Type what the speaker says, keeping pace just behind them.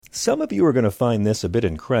Some of you are going to find this a bit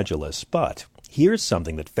incredulous, but here's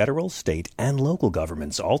something that federal, state, and local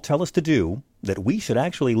governments all tell us to do that we should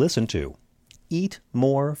actually listen to. Eat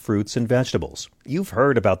more fruits and vegetables. You've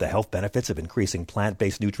heard about the health benefits of increasing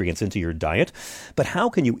plant-based nutrients into your diet, but how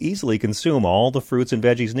can you easily consume all the fruits and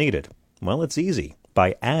veggies needed? Well, it's easy.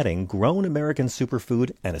 By adding Grown American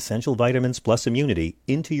Superfood and Essential Vitamins Plus Immunity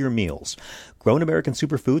into your meals. Grown American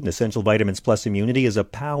Superfood and Essential Vitamins Plus Immunity is a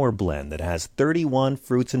power blend that has 31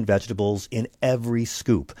 fruits and vegetables in every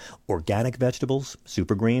scoop. Organic vegetables,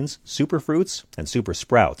 super greens, super fruits, and super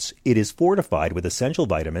sprouts. It is fortified with essential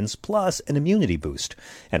vitamins plus an immunity boost.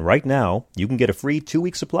 And right now, you can get a free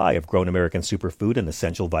 2-week supply of Grown American Superfood and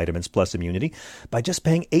Essential Vitamins Plus Immunity by just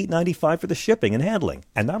paying $8.95 for the shipping and handling.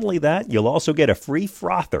 And not only that, you'll also get a free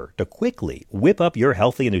frother to quickly whip up your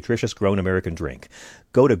healthy and nutritious Grown American drink.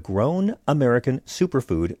 Go to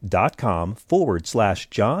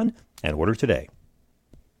grownamericansuperfood.com/John and order today.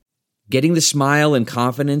 Getting the smile and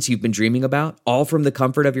confidence you've been dreaming about, all from the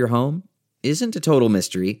comfort of your home, isn't a total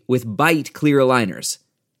mystery with Bite Clear Aligners.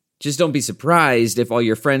 Just don't be surprised if all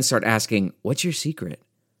your friends start asking, "What's your secret?"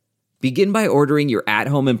 Begin by ordering your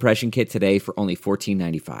at-home impression kit today for only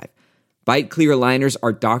 $14.95. Bite Clear Aligners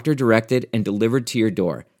are doctor-directed and delivered to your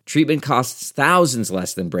door. Treatment costs thousands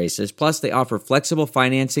less than braces, plus they offer flexible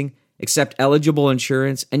financing, accept eligible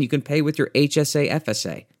insurance, and you can pay with your HSA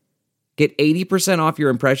FSA. Get 80% off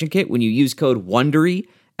your impression kit when you use code WONDERY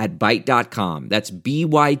at Byte.com. That's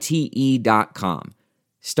BYTE.com.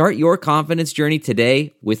 Start your confidence journey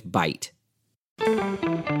today with Byte.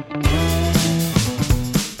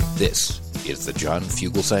 This is the John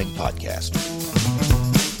Fugelsang Podcast.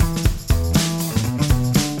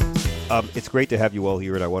 It's great to have you all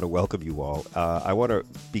here, and I want to welcome you all. I want to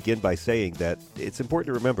begin by saying that it's important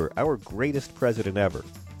to remember our greatest president ever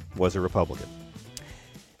was a Republican.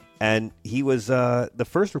 And he was the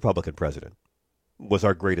first Republican president was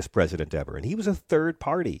our greatest president ever. And he was a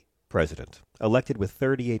third-party president, elected with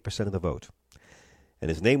 38% of the vote. And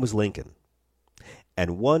his name was Lincoln.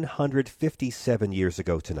 And 157 years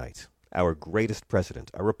ago tonight, our greatest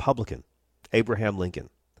president, a Republican, Abraham Lincoln,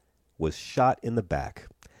 was shot in the back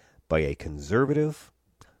by a conservative,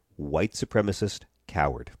 white supremacist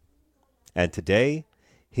coward. And today,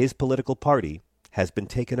 his political party has been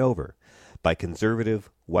taken over by conservative,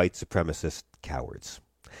 white supremacist cowards.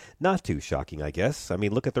 Not too shocking, I guess. I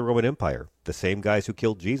mean, look at the Roman Empire. The same guys who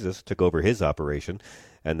killed Jesus took over his operation,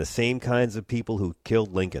 and the same kinds of people who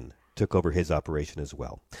killed Lincoln took over his operation as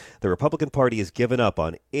well. The Republican Party has given up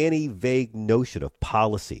on any vague notion of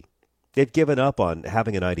policy. They've given up on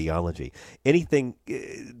having an ideology. Anything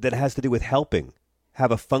that has to do with helping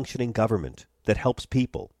have a functioning government that helps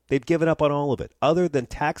people. They've given up on all of it, other than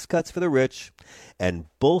tax cuts for the rich and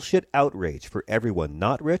bullshit outrage for everyone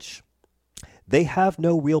not rich. They have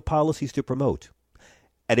no real policies to promote.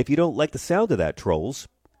 And if you don't like the sound of that, trolls,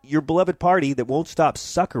 your beloved party that won't stop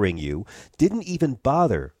suckering you didn't even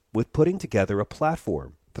bother with putting together a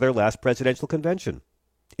platform for their last presidential convention.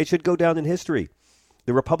 It should go down in history.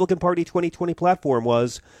 The Republican Party 2020 platform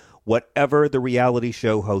was whatever the reality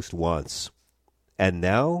show host wants. And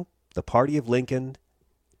now the party of Lincoln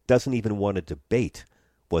doesn't even want to debate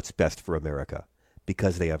what's best for America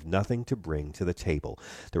because they have nothing to bring to the table.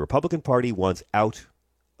 The Republican Party wants out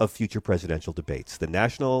of future presidential debates. The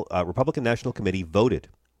Republican National Committee voted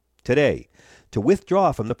today to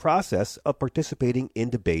withdraw from the process of participating in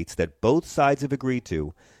debates that both sides have agreed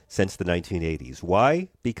to since the 1980s. Why?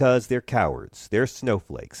 Because they're cowards. They're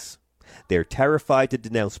snowflakes. They're terrified to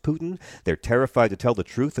denounce Putin. They're terrified to tell the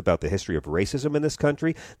truth about the history of racism in this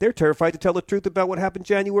country. They're terrified to tell the truth about what happened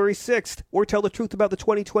January 6th or tell the truth about the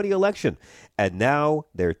 2020 election. And now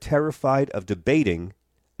they're terrified of debating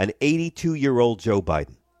an 82-year-old Joe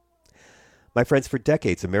Biden. My friends, for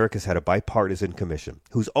decades, America's had a bipartisan commission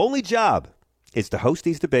whose only job is to host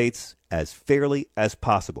these debates as fairly as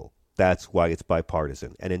possible. That's why it's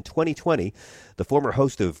bipartisan. And in 2020, the former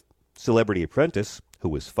host of Celebrity Apprentice, who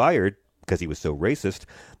was fired because he was so racist,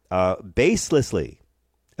 baselessly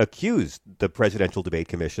accused the Presidential Debate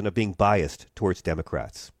Commission of being biased towards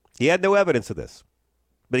Democrats. He had no evidence of this,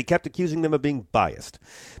 but he kept accusing them of being biased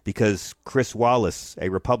because Chris Wallace, a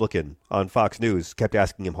Republican on Fox News, kept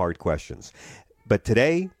asking him hard questions. But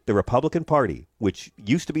today, the Republican Party, which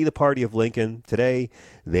used to be the party of Lincoln, today,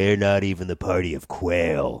 they're not even the party of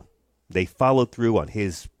Quayle. They followed through on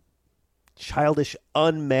his childish,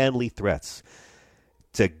 unmanly threats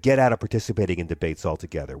to get out of participating in debates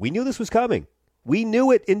altogether. We knew this was coming. We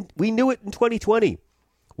knew it in 2020.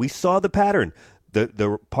 We saw the pattern.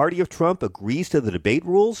 The party of Trump agrees to the debate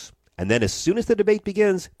rules, and then as soon as the debate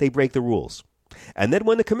begins, they break the rules. And then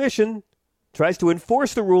when the commission tries to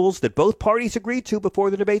enforce the rules that both parties agreed to before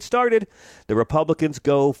the debate started. The Republicans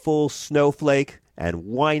go full snowflake and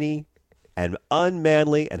whiny and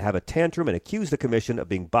unmanly and have a tantrum and accuse the commission of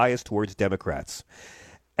being biased towards Democrats.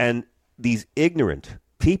 And these ignorant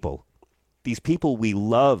people, these people we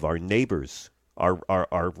love, our neighbors,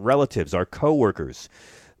 our relatives, our coworkers,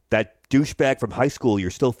 that douchebag from high school you're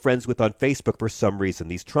still friends with on Facebook for some reason,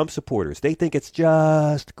 these Trump supporters, they think it's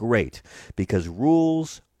just great because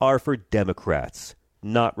rules are for Democrats,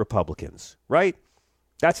 not Republicans, right?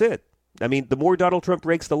 That's it. I mean, the more Donald Trump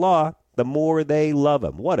breaks the law, the more they love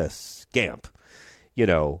him. What a scamp. You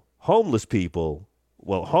know, homeless people,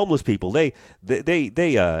 they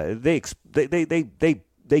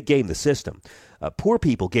game the system. Poor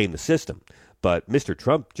people game the system. But Mr.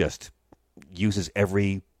 Trump just uses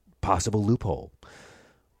every possible loophole.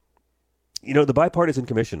 You know, the Bipartisan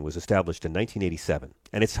Commission was established in 1987,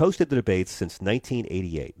 and it's hosted the debates since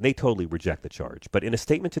 1988. They totally reject the charge. But in a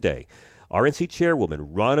statement today, RNC Chairwoman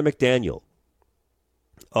Ronna McDaniel,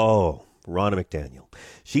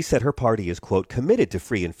 she said her party is, quote, committed to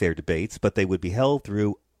free and fair debates, but they would be held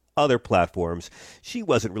through other platforms. She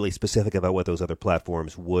wasn't really specific about what those other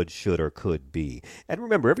platforms would, should, or could be. And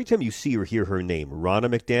remember, every time you see or hear her name,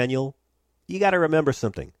 Ronna McDaniel, you got to remember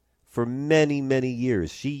something. For many, many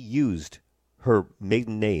years, she used her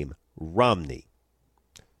maiden name, Romney.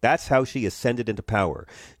 That's how she ascended into power,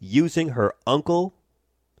 using her uncle,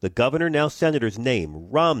 the governor, now senator's name,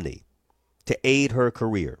 Romney, to aid her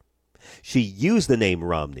career. She used the name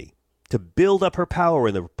Romney to build up her power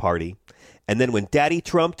in the party, and then when Daddy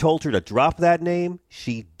Trump told her to drop that name,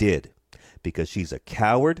 she did, because she's a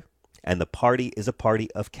coward, and the party is a party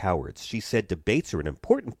of cowards. She said debates are an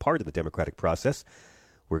important part of the democratic process.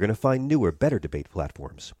 We're going to find newer, better debate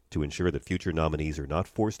platforms to ensure that future nominees are not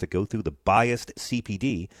forced to go through the biased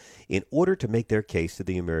CPD in order to make their case to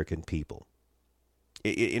the American people.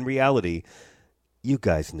 In reality, you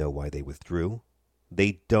guys know why they withdrew.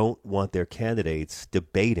 They don't want their candidates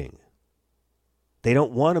debating. They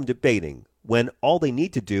don't want them debating when all they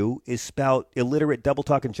need to do is spout illiterate double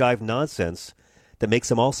talk and jive nonsense that makes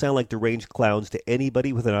them all sound like deranged clowns to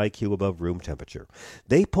anybody with an IQ above room temperature.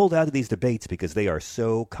 They pulled out of these debates because they are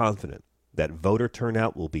so confident that voter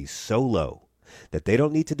turnout will be so low that they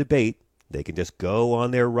don't need to debate. They can just go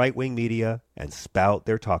on their right-wing media and spout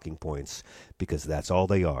their talking points because that's all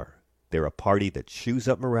they are. They're a party that chews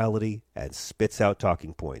up morality and spits out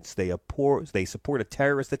talking points. They support a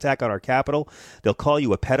terrorist attack on our Capitol. They'll call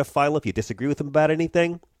you a pedophile if you disagree with them about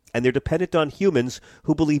anything. And they're dependent on humans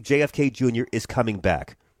who believe JFK Jr. is coming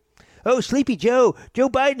back. Oh, Sleepy Joe. Joe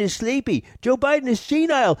Biden is sleepy. Joe Biden is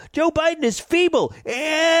senile. Joe Biden is feeble.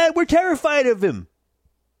 And we're terrified of him.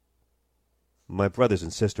 My brothers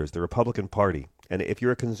and sisters, the Republican Party, and if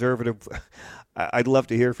you're a conservative, I'd love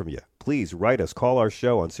to hear from you. Please write us. Call our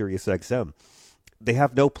show on SiriusXM. They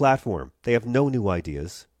have no platform. They have no new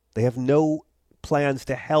ideas. They have no plans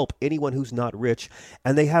to help anyone who's not rich.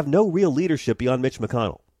 And they have no real leadership beyond Mitch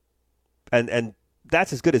McConnell. And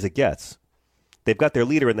that's as good as it gets. They've got their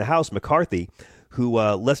leader in the House, McCarthy, who,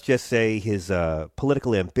 let's just say his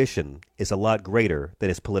political ambition is a lot greater than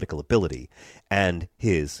his political ability and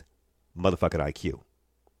his motherfucking IQ.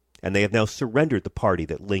 And they have now surrendered the party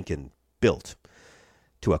that Lincoln built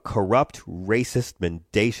to a corrupt, racist,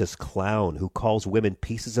 mendacious clown who calls women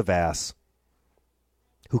pieces of ass,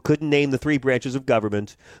 who couldn't name the 3 branches of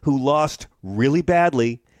government, who lost really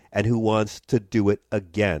badly, and who wants to do it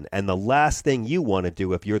again. And the last thing you want to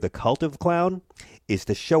do if you're the cult of clown is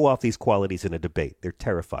to show off these qualities in a debate. They're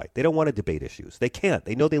terrified. They don't want to debate issues. They can't.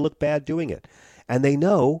 They know they look bad doing it. And they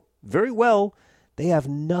know very well they have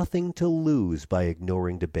nothing to lose by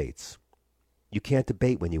ignoring debates. You can't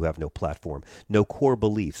debate when you have no platform, no core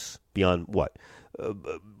beliefs beyond what?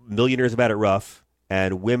 Millionaires about it rough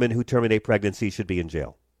and women who terminate pregnancy should be in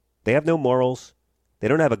jail. They have no morals. They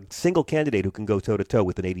don't have a single candidate who can go toe-to-toe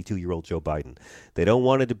with an 82-year-old Joe Biden. They don't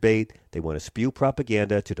want to debate. They want to spew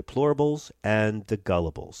propaganda to deplorables and the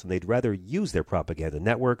gullibles. And they'd rather use their propaganda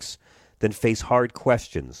networks than face hard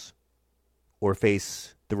questions or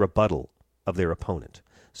face the rebuttal of their opponent.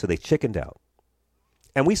 So they chickened out.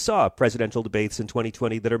 And we saw presidential debates in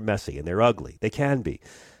 2020 that are messy and they're ugly. They can be.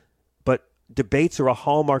 But debates are a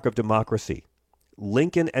hallmark of democracy.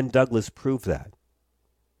 Lincoln and Douglas proved that.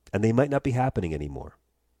 And they might not be happening anymore.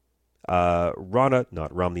 Romney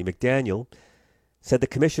McDaniel, said the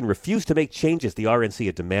commission refused to make changes the RNC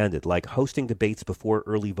had demanded, like hosting debates before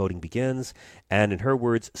early voting begins, and in her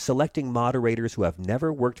words, selecting moderators who have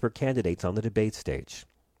never worked for candidates on the debate stage.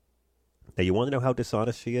 Now, you want to know how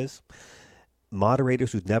dishonest she is?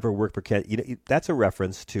 Moderators who've never worked for candidates. That's a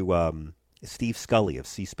reference to Steve Scully of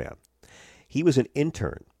C-SPAN. He was an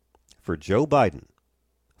intern for Joe Biden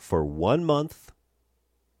for 1 month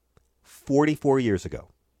 44 years ago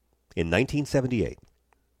in 1978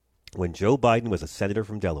 when Joe Biden was a senator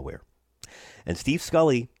from Delaware. And Steve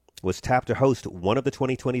Scully was tapped to host one of the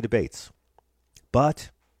 2020 debates.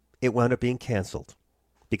 But it wound up being canceled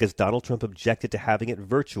because Donald Trump objected to having it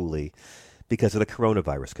virtually because of the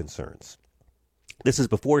coronavirus concerns. This is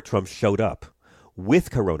before Trump showed up with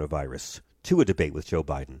coronavirus to a debate with Joe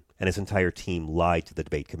Biden, and his entire team lied to the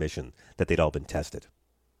debate commission that they'd all been tested.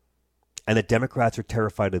 And the Democrats are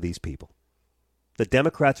terrified of these people. The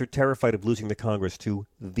Democrats are terrified of losing the Congress to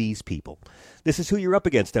these people. This is who you're up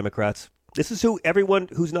against, Democrats. This is who everyone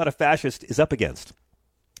who's not a fascist is up against.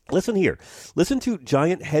 Listen here. Listen to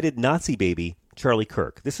giant-headed Nazi baby Charlie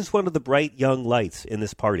Kirk. This is one of the bright young lights in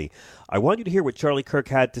this party. I want you to hear what Charlie Kirk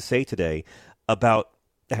had to say today about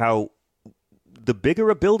how the bigger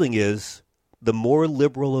a building is, the more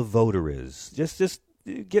liberal a voter is. Just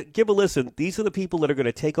give a listen. These are the people that are going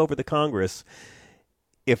to take over the Congress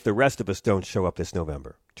if the rest of us don't show up this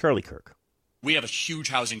November. Charlie Kirk. We have a huge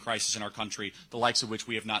housing crisis in our country, the likes of which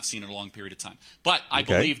we have not seen in a long period of time. But I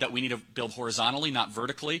believe that we need to build horizontally, not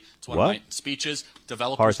vertically. It's one of my speeches.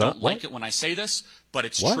 Developers don't like it when I say this, but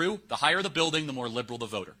it's true. The higher the building, the more liberal the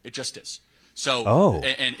voter. It just is. So,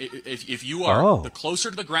 and if you are, the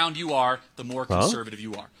closer to the ground you are, the more conservative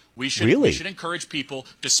you are. We should encourage people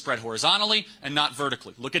to spread horizontally and not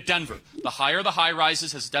vertically. Look at Denver. The higher the high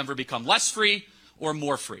rises, has Denver become less free or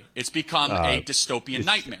more free? It's become a dystopian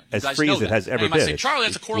nightmare. You as guys free know as it that. has ever and you might been. say, Charlie,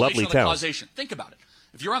 that's a correlation on the town. causation. Think about it.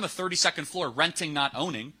 If you're on the 32nd floor renting, not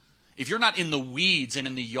owning, if you're not in the weeds and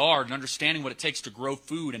in the yard and understanding what it takes to grow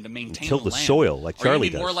food and to maintain the land, soil, like Charlie are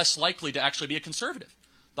you does. more or less likely to actually be a conservative?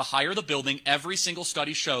 The higher the building, every single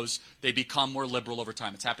study shows they become more liberal over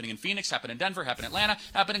time. It's happening in Phoenix, happened in Denver, happened in Atlanta,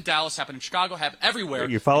 happened in Dallas, happened in Chicago, happened everywhere.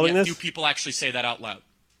 You're following and yet this? few people actually say that out loud.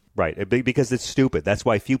 Right, because it's stupid. That's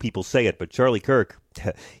why few people say it. But Charlie Kirk,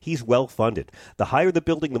 he's well-funded. The higher the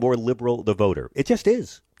building, the more liberal the voter. It just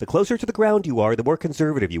is. The closer to the ground you are, the more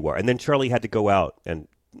conservative you are. And then Charlie had to go out and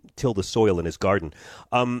till the soil in his garden.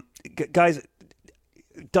 Guys,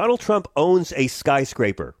 Donald Trump owns a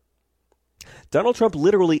skyscraper. Donald Trump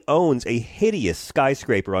literally owns a hideous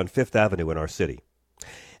skyscraper on Fifth Avenue in our city.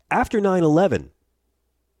 After 9/11,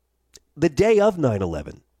 the day of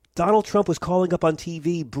 9/11, Donald Trump was calling up on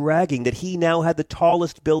TV bragging that he now had the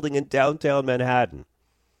tallest building in downtown Manhattan.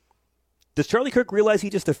 Does Charlie Kirk realize he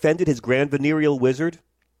just offended his grand venereal wizard?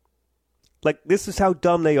 Like, this is how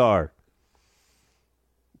dumb they are.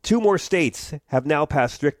 2 more states have now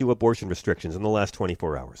passed strict new abortion restrictions in the last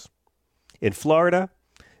 24 hours. In Florida,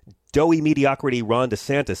 doughy mediocrity Ron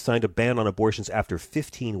DeSantis signed a ban on abortions after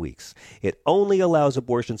 15 weeks. It only allows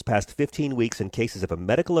abortions past 15 weeks in cases of a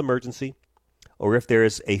medical emergency or if there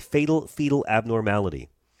is a fatal fetal abnormality.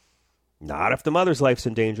 Not if the mother's life's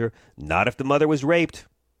in danger. Not if the mother was raped.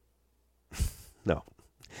 No.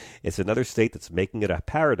 It's another state that's making it a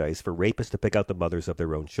paradise for rapists to pick out the mothers of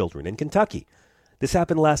their own children. In Kentucky, this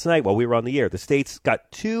happened last night while we were on the air. The state's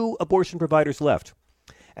got 2 abortion providers left,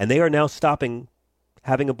 and they are now stopping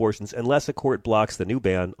having abortions unless a court blocks the new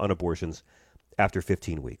ban on abortions after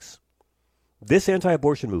 15 weeks. This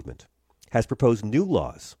anti-abortion movement has proposed new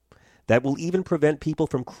laws that will even prevent people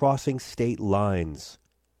from crossing state lines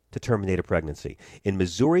to terminate a pregnancy. In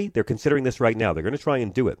Missouri, they're considering this right now. They're going to try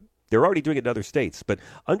and do it. They're already doing it in other states. But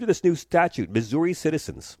under this new statute, Missouri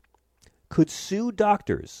citizens could sue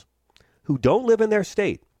doctors who don't live in their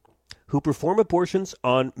state, who perform abortions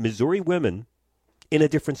on Missouri women in a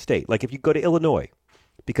different state. Like if you go to Illinois,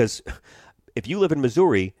 because if you live in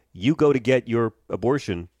Missouri, you go to get your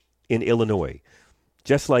abortion in Illinois.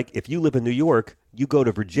 Just like if you live in New York, you go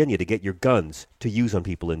to Virginia to get your guns to use on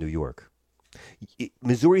people in New York.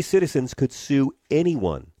 Missouri citizens could sue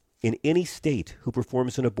anyone in any state who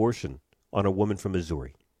performs an abortion on a woman from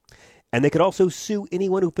Missouri. And they could also sue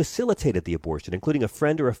anyone who facilitated the abortion, including a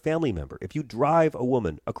friend or a family member. If you drive a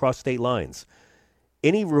woman across state lines,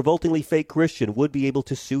 any revoltingly fake Christian would be able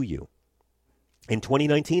to sue you. In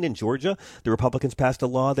 2019 in Georgia, the Republicans passed a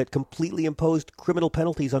law that completely imposed criminal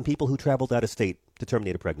penalties on people who traveled out of state to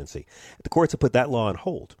terminate a pregnancy. The courts have put that law on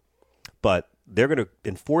hold, but they're going to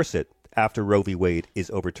enforce it after Roe v. Wade is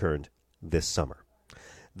overturned this summer.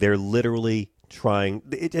 They're literally trying.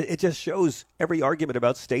 It just shows every argument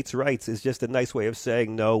about states' rights is just a nice way of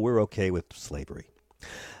saying, no, we're okay with slavery.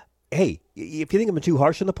 Hey, if you think I'm too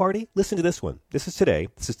harsh on the party, listen to this one. This is today.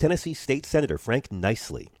 This is Tennessee State Senator Frank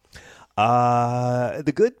Nicely.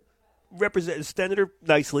 The good Senator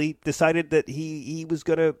Nicely decided that he was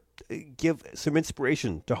going to give some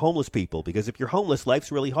inspiration to homeless people because if you're homeless,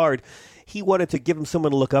 life's really hard. He wanted to give them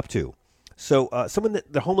someone to look up to. So someone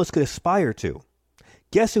that the homeless could aspire to.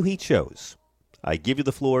 Guess who he chose? I give you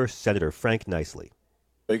the floor, Senator Frank Nicely.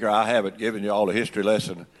 Speaker, I haven't given you all a history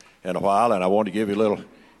lesson in a while, and I want to give you a little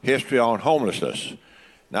history on homelessness.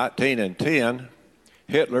 1910,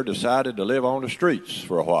 Hitler decided to live on the streets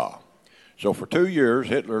for a while. So for 2 years,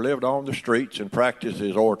 Hitler lived on the streets and practiced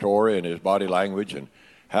his oratory and his body language and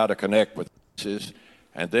how to connect with masses,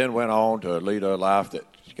 and then went on to lead a life that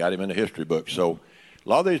got him in the history books. So a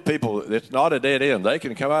lot of these people, it's not a dead end. They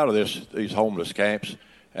can come out of these homeless camps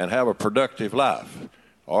and have a productive life,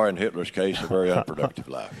 or in Hitler's case, a very unproductive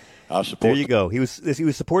life. I support. There you go. He was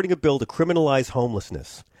supporting a bill to criminalize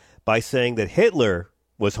homelessness by saying that Hitler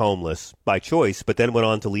was homeless by choice, but then went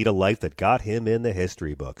on to lead a life that got him in the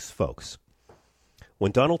history books, folks.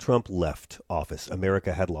 When Donald Trump left office,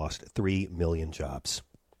 America had lost 3 million jobs.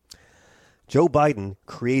 Joe Biden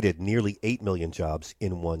created nearly 8 million jobs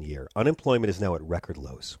in 1 year. Unemployment is now at record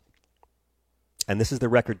lows. And this is the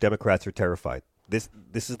record Democrats are terrified. This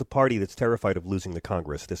is the party that's terrified of losing the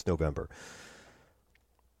Congress this November.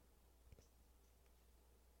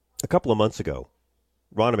 A couple of months ago,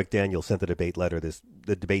 Ronna McDaniel sent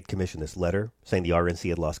the debate commission this letter saying the RNC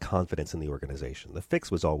had lost confidence in the organization. The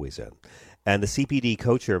fix was always in. And the CPD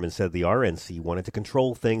co-chairman said the RNC wanted to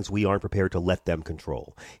control things we aren't prepared to let them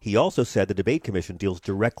control. He also said the debate commission deals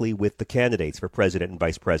directly with the candidates for president and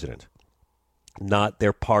vice president, not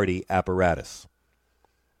their party apparatus.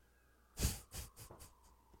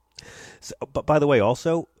 So, but by the way,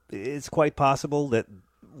 also, it's quite possible that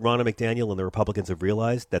Ronna McDaniel and the Republicans have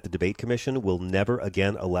realized that the debate commission will never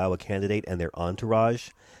again allow a candidate and their entourage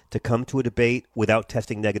to come to a debate without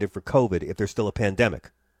testing negative for COVID if there's still a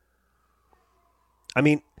pandemic. I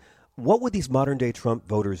mean, what would these modern-day Trump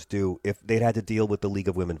voters do if they'd had to deal with the League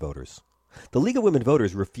of Women Voters? The League of Women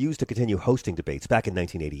Voters refused to continue hosting debates back in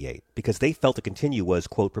 1988 because they felt to continue was,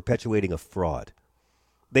 quote, perpetuating a fraud.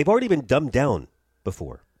 They've already been dumbed down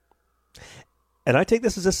before. And I take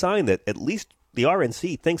this as a sign that at least the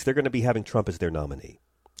RNC thinks they're going to be having Trump as their nominee.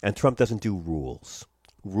 And Trump doesn't do rules.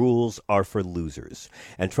 Rules are for losers.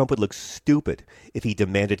 And Trump would look stupid if he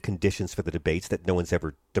demanded conditions for the debates that no one's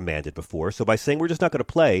ever demanded before. So by saying we're just not going to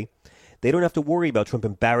play, they don't have to worry about Trump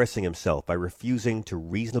embarrassing himself by refusing to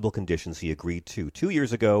reasonable conditions he agreed to 2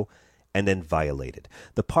 years ago and then violated.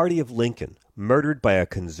 The party of Lincoln, murdered by a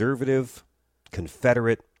conservative,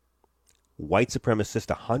 Confederate, white supremacist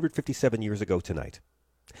 157 years ago tonight,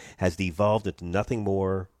 has devolved into nothing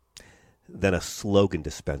more than a slogan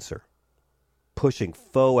dispenser, pushing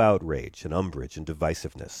faux outrage and umbrage and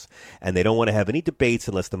divisiveness. And they don't want to have any debates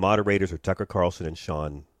unless the moderators are Tucker Carlson and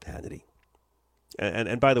Sean Hannity.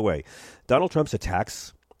 And by the way, Donald Trump's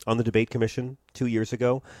attacks on the debate commission 2 years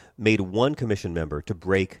ago made one commission member to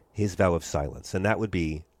break his vow of silence, and that would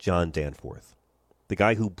be John Danforth, the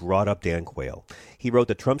guy who brought up Dan Quayle. He wrote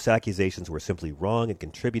that Trump's accusations were simply wrong and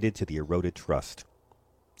contributed to the eroded trust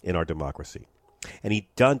in our democracy. And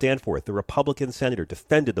John Danforth, the Republican senator,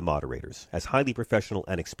 defended the moderators as highly professional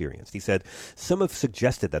and experienced. He said, some have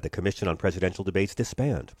suggested that the Commission on Presidential Debates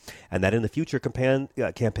disband, and that in the future campaigns,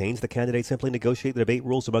 the candidates simply negotiate the debate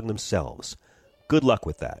rules among themselves. Good luck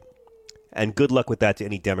with that. And good luck with that to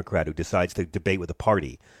any Democrat who decides to debate with a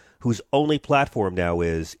party whose only platform now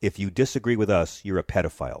is, if you disagree with us, you're a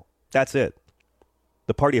pedophile. That's it.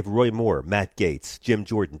 The party of Roy Moore, Matt Gaetz, Jim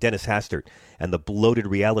Jordan, Dennis Hastert, and the bloated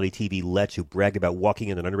reality TV lech who bragged about walking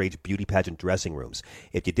in an underage beauty pageant dressing rooms.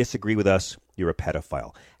 If you disagree with us, you're a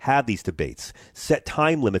pedophile. Have these debates. Set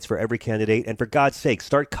time limits for every candidate, and for God's sake,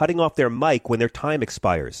 start cutting off their mic when their time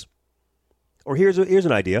expires. Or here's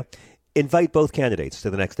an idea. Invite both candidates to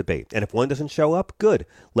the next debate. And if one doesn't show up, good.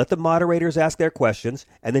 Let the moderators ask their questions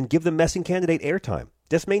and then give the messing candidate airtime.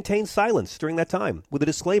 Just maintain silence during that time with a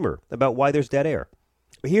disclaimer about why there's dead air.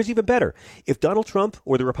 But here's even better. If Donald Trump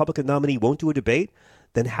or the Republican nominee won't do a debate,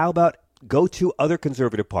 then how about go to other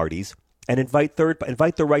conservative parties and invite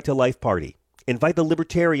the Right to Life Party. Invite the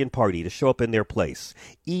Libertarian Party to show up in their place.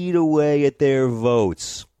 Eat away at their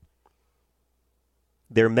votes.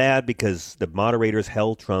 They're mad because the moderators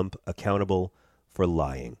held Trump accountable for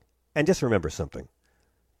lying. And just remember something.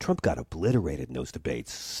 Trump got obliterated in those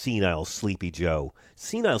debates. Senile Sleepy Joe.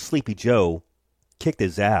 Senile Sleepy Joe kicked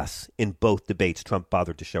his ass in both debates Trump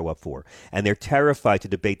bothered to show up for. And they're terrified to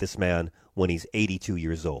debate this man when he's 82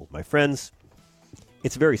 years old. My friends,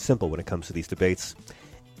 it's very simple when it comes to these debates.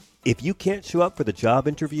 If you can't show up for the job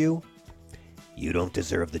interview, you don't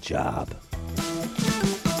deserve the job.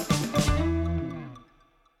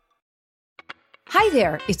 Hi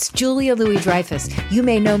there, it's Julia Louis-Dreyfus. You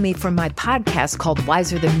may know me from my podcast called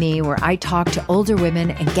Wiser Than Me, where I talk to older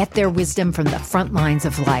women and get their wisdom from the front lines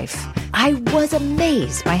of life. I was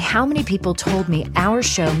amazed by how many people told me our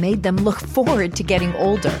show made them look forward to getting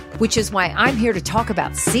older, which is why I'm here to talk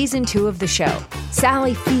about Season 2 of the show.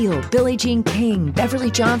 Sally Field, Billie Jean King,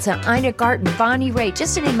 Beverly Johnson, Ina Garten, Bonnie Raitt,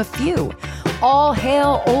 just to name a few. All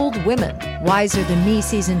hail old women. Wiser Than Me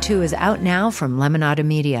Season 2 is out now from Lemonada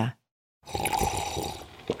Media.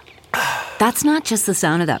 That's not just the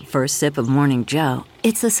sound of that first sip of Morning Joe.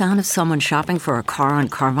 It's the sound of someone shopping for a car on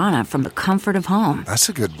Carvana from the comfort of home. That's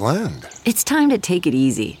a good blend. It's time to take it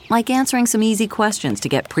easy, like answering some easy questions to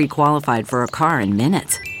get pre-qualified for a car in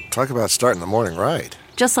minutes. Talk about starting the morning right.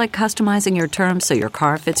 Just like customizing your terms so your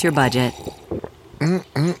car fits your budget.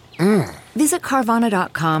 Visit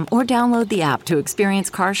Carvana.com or download the app to experience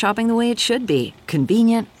car shopping the way it should be.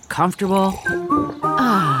 Convenient, comfortable.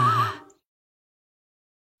 Ah.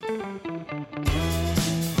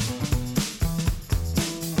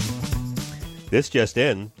 This just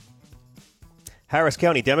in. Harris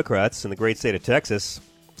County Democrats in the great state of Texas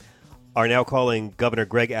are now calling Governor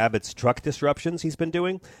Greg Abbott's truck disruptions he's been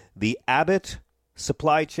doing the Abbott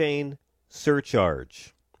Supply Chain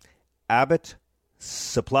Surcharge. Abbott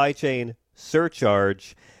Supply Chain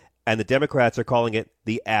Surcharge, and the Democrats are calling it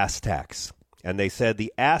the ass tax. And they said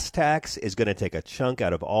the ass tax is going to take a chunk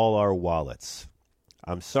out of all our wallets.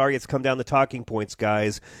 I'm sorry it's come down to talking points,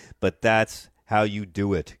 guys, but that's how you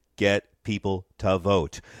do it. Get people to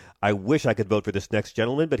vote. I wish I could vote for this next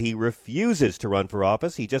gentleman, but he refuses to run for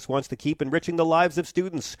office. He just wants to keep enriching the lives of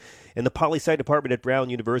students. In the poli-sci department at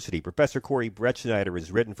Brown University, Professor Corey Bretschneider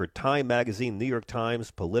has written for Time Magazine, New York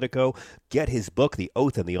Times, Politico. Get his book, The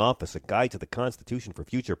Oath in the Office, A Guide to the Constitution for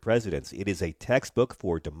Future Presidents. It is a textbook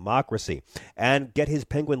for democracy. And get his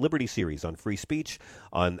Penguin Liberty series on free speech,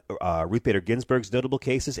 on Ruth Bader Ginsburg's notable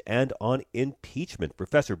cases, and on impeachment.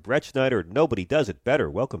 Professor Bretschneider, nobody does it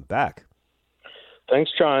better. Welcome back.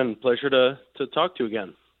 Thanks, John. Pleasure to talk to you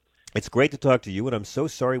again. It's great to talk to you, and I'm so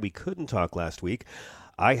sorry we couldn't talk last week.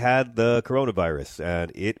 I had the coronavirus, and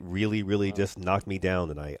it really, really just knocked me down,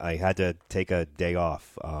 and I had to take a day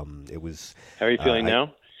off. It was. How are you feeling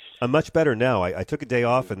now? I'm much better now. I took a day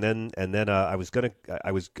off, and then I was gonna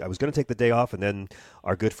take the day off, and then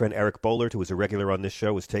our good friend Eric Bollert, who was a regular on this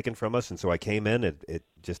show, was taken from us, and so I came in. It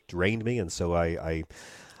just drained me, and so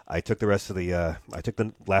I took the rest of the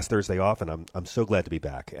last Thursday off, and I'm so glad to be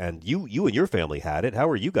back. And you and your family had it. How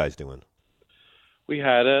are you guys doing? We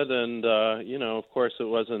had it, and of course it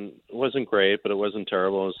wasn't great, but it wasn't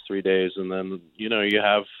terrible. It was 3 days, and then you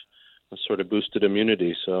have a sort of boosted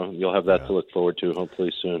immunity, so you'll have that to look forward to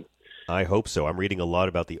hopefully soon. I hope so. I'm reading a lot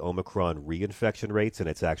about the Omicron reinfection rates, and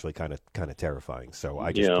it's actually kind of terrifying. So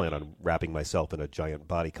I just plan on wrapping myself in a giant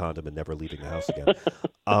body condom and never leaving the house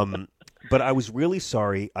again. But I was really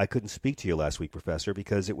sorry I couldn't speak to you last week, Professor,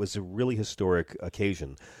 because it was a really historic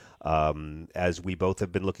occasion. As we both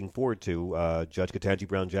have been looking forward to, Judge Ketanji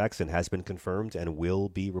Brown Jackson has been confirmed and will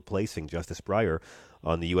be replacing Justice Breyer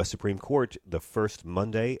on the U.S. Supreme Court the first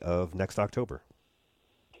Monday of next October.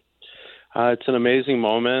 It's an amazing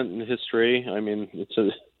moment in history. I mean, it's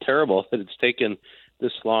terrible that it's taken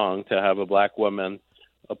this long to have a black woman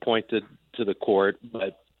appointed to the court,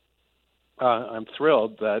 but I'm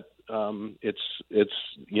thrilled that it's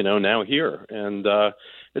now here, and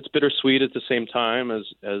it's bittersweet at the same time,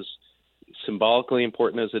 as symbolically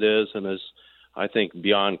important as it is, and as I think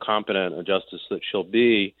beyond competent a justice that she'll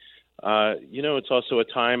be. It's also a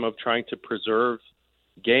time of trying to preserve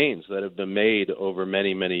gains that have been made over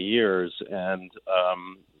many, many years, and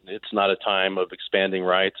it's not a time of expanding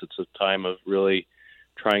rights. It's a time of really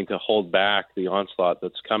trying to hold back the onslaught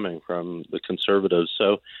that's coming from the conservatives.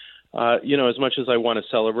 So, as much as I want to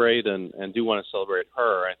celebrate and do want to celebrate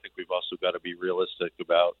her, I think we've also got to be realistic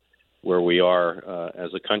about where we are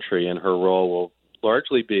as a country, and her role will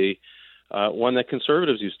largely be one that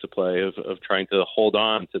conservatives used to play of trying to hold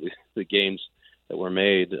on to the gains that were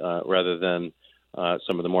made rather than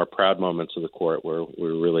some of the more proud moments of the court where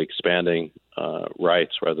we're really expanding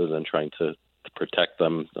rights rather than trying to protect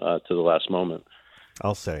them to the last moment.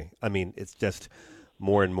 I'll say. I mean, it's just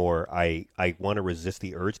more and more I want to resist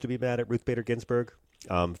the urge to be mad at Ruth Bader Ginsburg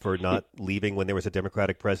for not leaving when there was a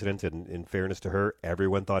Democratic president. And in fairness to her,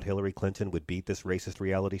 everyone thought Hillary Clinton would beat this racist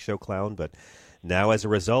reality show clown. But now, as a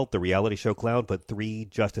result, the reality show clown put 3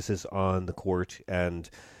 justices on the court, and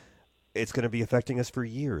it's going to be affecting us for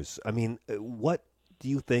years. I mean, what do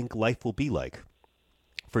you think life will be like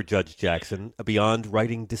for Judge Jackson beyond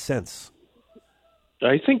writing dissents?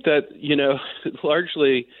 I think that,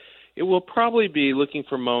 largely it will probably be looking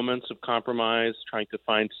for moments of compromise, trying to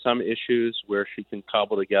find some issues where she can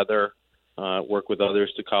cobble together, work with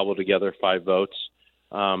others to cobble together 5 votes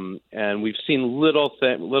And we've seen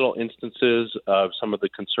little instances of some of the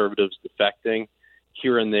conservatives defecting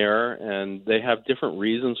here and there, and they have different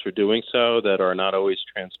reasons for doing so that are not always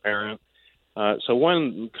transparent. So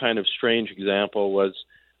one kind of strange example was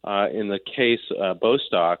in the case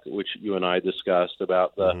Bostock, which you and I discussed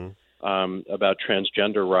about the about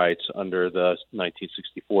transgender rights under the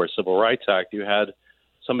 1964 Civil Rights Act. You had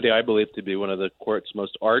somebody I believe to be one of the court's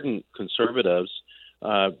most ardent conservatives,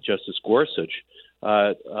 Justice Gorsuch,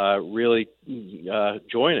 really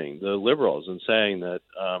joining the liberals and saying that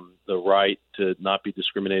the right to not be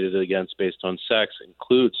discriminated against based on sex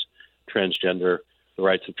includes the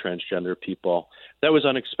rights of transgender people. That was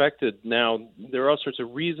unexpected. Now, there are all sorts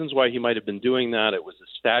of reasons why he might have been doing that. It was a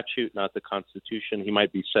statute, not the Constitution. He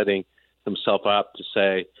might be setting himself up to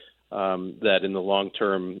say that in the long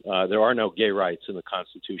term, there are no gay rights in the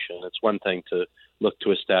Constitution. It's one thing to look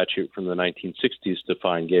to a statute from the 1960s to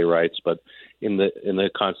find gay rights, but in the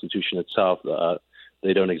Constitution itself,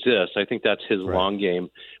 they don't exist. I think that's his long game.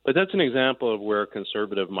 But that's an example of where a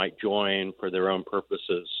conservative might join for their own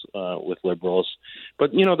purposes with liberals.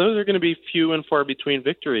 But, those are going to be few and far between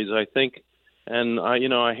victories, I think. And,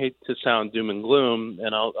 I hate to sound doom and gloom,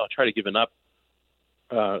 and I'll try to give a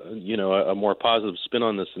more positive spin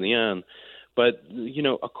on this in the end. But,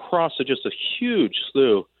 across just a huge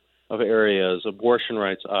slew of areas, abortion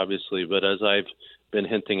rights, obviously, but as I've been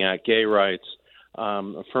hinting at, gay rights,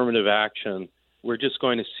 affirmative action, we're just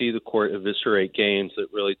going to see the court eviscerate gains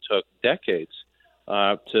that really took decades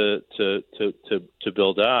to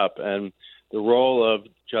build up. And the role of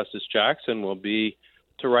Justice Jackson will be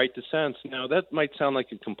to write dissents. Now, that might sound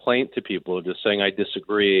like a complaint to people, just saying I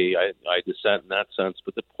disagree, I dissent in that sense.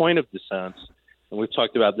 But the point of dissents, and we've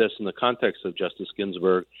talked about this in the context of Justice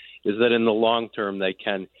Ginsburg, is that in the long term they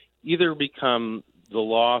can either become the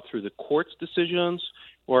law through the court's decisions,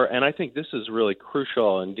 and I think this is really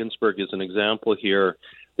crucial, and Ginsburg is an example here,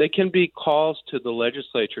 they can be calls to the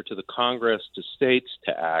legislature, to the Congress, to states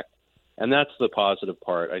to act. And that's the positive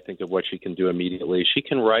part, I think, of what she can do immediately. She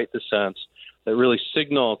can write dissents that really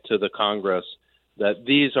signal to the Congress that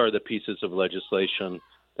these are the pieces of legislation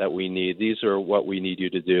that we need. These are what we need you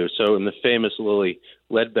to do. So in the famous Lilly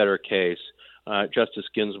Ledbetter case, Justice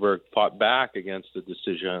Ginsburg fought back against the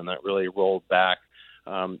decision that really rolled back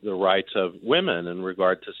the rights of women in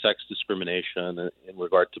regard to sex discrimination, in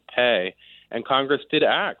regard to pay. And Congress did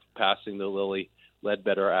act, passing the Lilly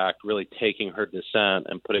Ledbetter Act, really taking her dissent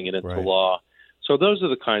and putting it into law. So those are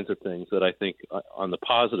the kinds of things that I think on the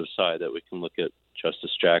positive side that we can look at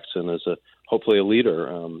Justice Jackson as hopefully a leader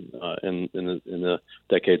in the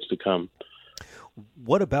decades to come.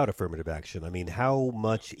 What about affirmative action? I mean, how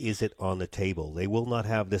much is it on the table? They will not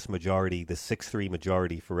have this majority, the 6-3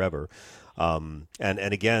 majority forever. And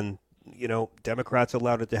again, Democrats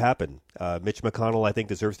allowed it to happen. Mitch McConnell, I think,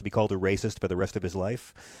 deserves to be called a racist for the rest of his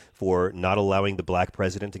life for not allowing the black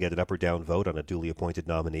president to get an up or down vote on a duly appointed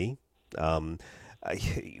nominee.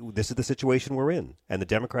 This is the situation we're in, and the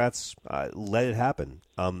Democrats let it happen.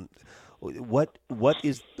 What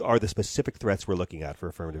are the specific threats we're looking at for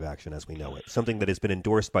affirmative action as we know it? Something that has been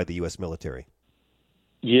endorsed by the U.S. military.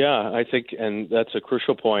 Yeah, I think, and that's a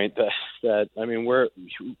crucial point. That I mean,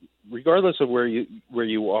 regardless of where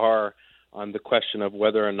you are on the question of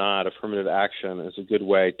whether or not affirmative action is a good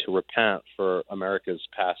way to repent for America's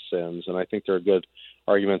past sins, and I think there are good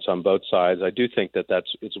arguments on both sides. I do think that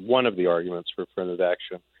it's one of the arguments for affirmative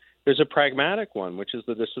action. There's a pragmatic one, which is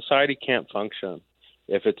that the society can't function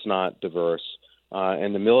if it's not diverse.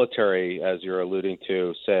 And the military, as you're alluding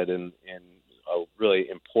to, said in a really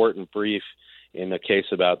important brief in a case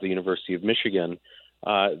about the University of Michigan,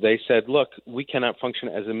 they said, look, we cannot function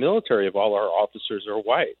as a military if all our officers are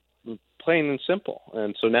white, plain and simple.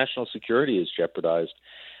 And so national security is jeopardized.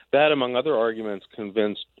 That, among other arguments,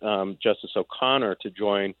 convinced Justice O'Connor to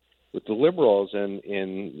join with the liberals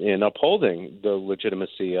in upholding the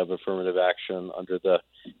legitimacy of affirmative action under the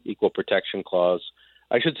Equal Protection Clause.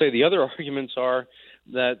 I should say the other arguments are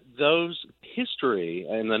that those history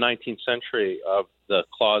in the 19th century of the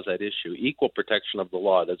clause at issue, equal protection of the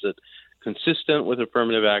law, is it consistent with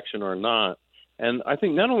affirmative action or not? And I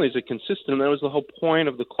think not only is it consistent, that was the whole point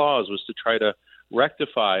of the clause, was to try to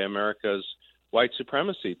rectify America's white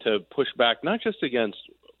supremacy, to push back not just against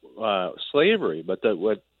slavery, but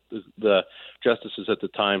what the justices at the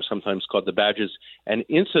time sometimes called the badges and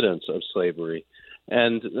incidents of slavery.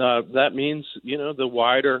 And that means, the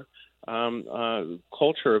wider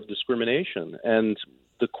culture of discrimination. And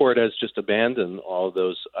the court has just abandoned all of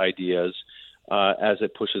those ideas as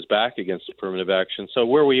it pushes back against affirmative action. So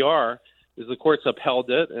where we are is the court's upheld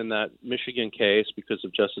it in that Michigan case because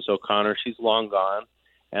of Justice O'Connor. She's long gone.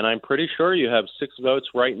 And I'm pretty sure you have 6 votes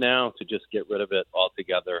right now to just get rid of it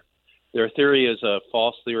altogether. Their theory is a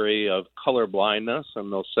false theory of color blindness,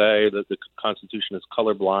 and they'll say that the Constitution is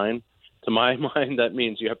colorblind. To my mind, that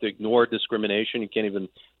means you have to ignore discrimination. You can't even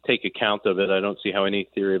take account of it. I don't see how any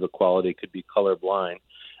theory of equality could be colorblind.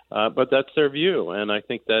 But that's their view, and I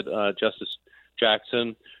think that Justice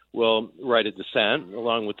Jackson will write a dissent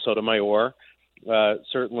along with Sotomayor,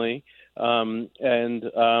 certainly, and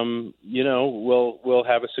we'll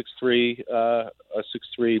have a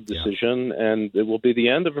 6-3 decision, and it will be the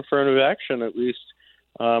end of affirmative action, at least.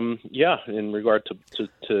 In regard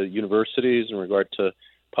to universities, in regard to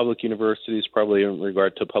public universities, probably in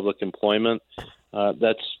regard to public employment,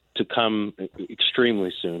 that's to come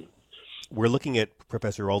extremely soon. We're looking at,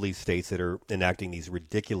 Professor, all these states that are enacting these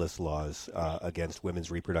ridiculous laws against women's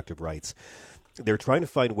reproductive rights. They're trying to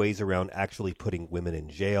find ways around actually putting women in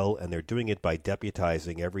jail, and they're doing it by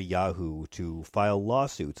deputizing every yahoo to file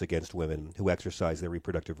lawsuits against women who exercise their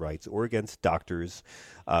reproductive rights, or against doctors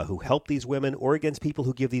who help these women, or against people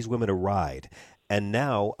who give these women a ride. And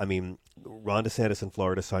now, I mean, Ron DeSantis in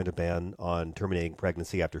Florida signed a ban on terminating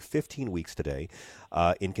pregnancy after 15 weeks today.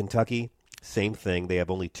 In Kentucky, same thing. They have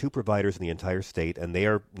only 2 providers in the entire state, and they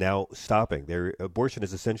are now stopping. Their abortion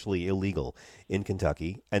is essentially illegal in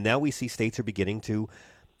Kentucky. And now we see states are beginning to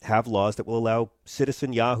have laws that will allow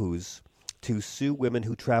citizen yahoos to sue women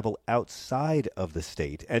who travel outside of the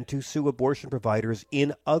state and to sue abortion providers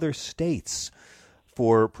in other states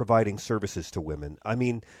for providing services to women. I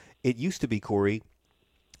mean, it used to be, Corey,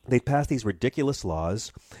 they'd pass these ridiculous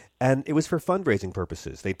laws, and it was for fundraising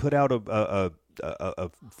purposes. They put out a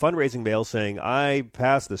fundraising mail saying, I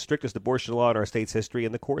passed the strictest abortion law in our state's history,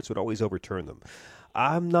 and the courts would always overturn them.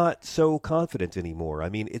 I'm not so confident anymore. I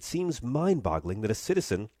mean, it seems mind-boggling that a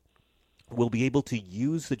citizen will be able to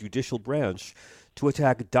use the judicial branch to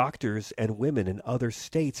attack doctors and women in other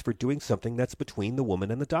states for doing something that's between the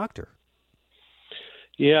woman and the doctor.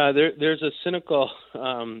 Yeah, there's a cynical,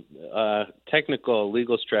 technical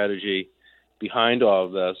legal strategy behind all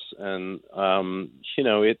of this, and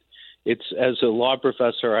it's as a law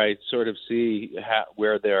professor, I sort of see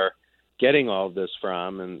where they're getting all of this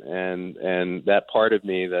from, and that part of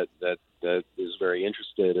me that is very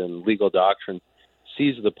interested in legal doctrine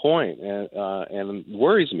sees the point and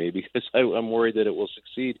worries me because I'm worried that it will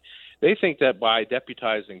succeed. They think that by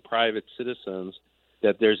deputizing private citizens,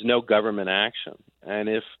 that there's no government action. And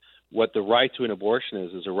if what the right to an abortion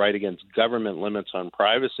is a right against government limits on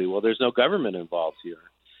privacy, well, there's no government involved here.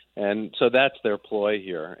 And so that's their ploy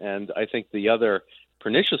here. And I think the other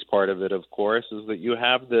pernicious part of it, of course, is that you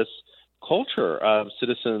have this culture of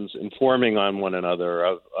citizens informing on one another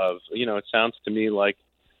of it sounds to me like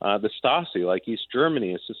the Stasi, like East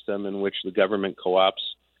Germany, a system in which the government co-opts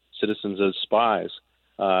citizens as spies,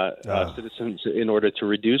 citizens in order to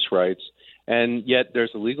reduce rights. And yet there's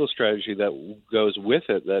a legal strategy that goes with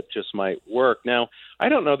it that just might work. Now, I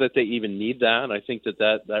don't know that they even need that. I think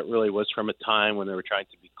that really was from a time when they were trying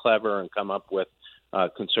to be clever and come up with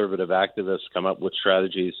conservative activists, come up with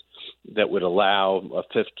strategies that would allow a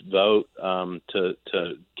 5th vote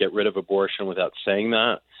to get rid of abortion without saying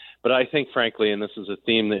that. But I think, frankly, and this is a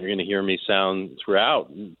theme that you're going to hear me sound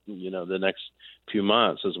throughout, the next few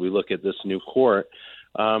months as we look at this new court,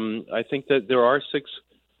 I think that there are 6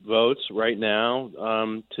 votes right now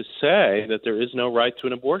to say that there is no right to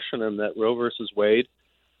an abortion and that Roe versus Wade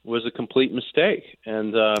was a complete mistake.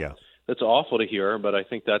 And that's awful to hear, but I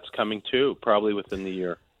think that's coming too, probably within the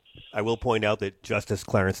year. I will point out that Justice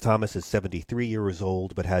Clarence Thomas is 73 years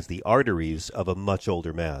old, but has the arteries of a much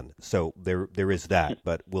older man. So there is that,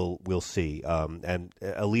 but we'll see. And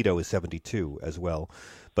Alito is 72 as well,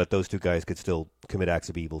 but those 2 guys could still commit acts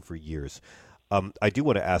of evil for years. I do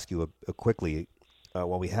want to ask you quickly,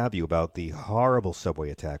 while we have you, about the horrible subway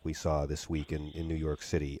attack we saw this week in New York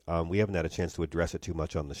City. We haven't had a chance to address it too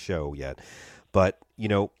much on the show yet, but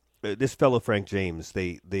this fellow Frank James,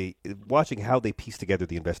 they watching how they piece together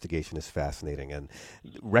the investigation is fascinating. And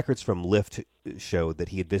records from Lyft showed that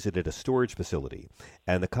he had visited a storage facility,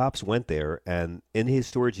 and the cops went there, and in his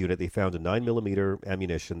storage unit they found a 9mm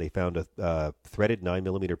ammunition. They found a threaded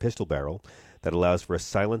 9mm pistol barrel that allows for a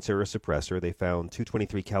silencer or suppressor. They found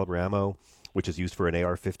 .223 caliber ammo, which is used for an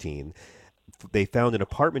AR-15. They found an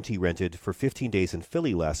apartment he rented for 15 days in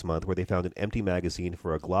Philly last month where they found an empty magazine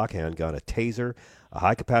for a Glock handgun, a taser, a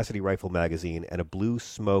high-capacity rifle magazine, and a blue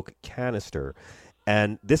smoke canister.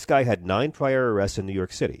 And this guy had 9 prior arrests in New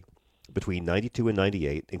York City between 92 and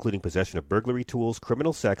 98, including possession of burglary tools,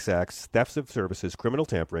 criminal sex acts, thefts of services, criminal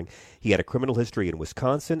tampering. He had a criminal history in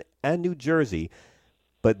Wisconsin and New Jersey,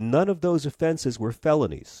 but none of those offenses were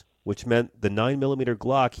felonies, which meant the 9mm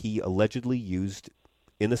Glock he allegedly used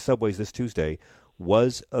in the subways this Tuesday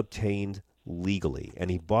was obtained legally,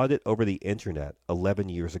 and he bought it over the internet 11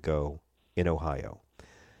 years ago in Ohio.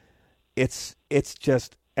 It's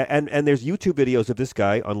just, and there's YouTube videos of this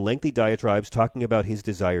guy on lengthy diatribes talking about his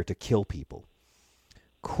desire to kill people.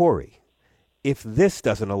 Corey, if this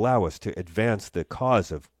doesn't allow us to advance the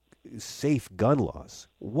cause of safe gun laws,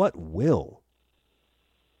 what will?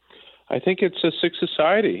 I think it's a sick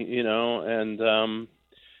society, and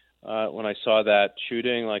when I saw that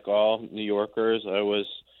shooting, like all New Yorkers, I was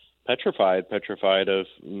petrified of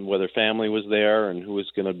whether family was there and who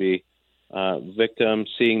was going to be victim,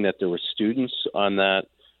 seeing that there were students on that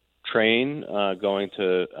train going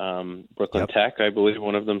to Brooklyn Tech, I believe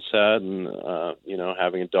one of them said, and,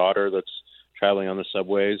 having a daughter that's traveling on the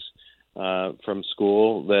subways from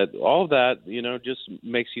school, that all of that, just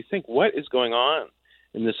makes you think, what is going on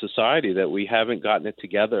in this society that we haven't gotten it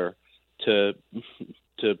together to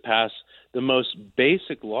pass the most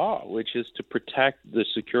basic law, which is to protect the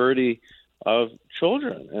security of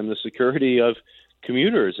children and the security of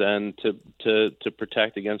commuters, and to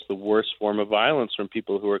protect against the worst form of violence from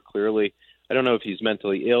people who are clearly, I don't know if he's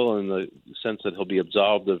mentally ill in the sense that he'll be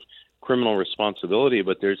absolved of criminal responsibility,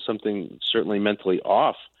 but there's something certainly mentally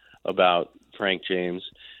off about Frank James.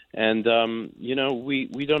 And,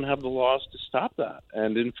 we don't have the laws to stop that.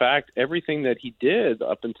 And in fact, everything that he did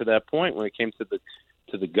up until that point when it came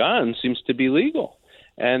to the gun seems to be legal.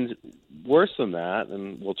 And worse than that,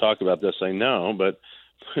 and we'll talk about this, I know, but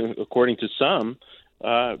according to some,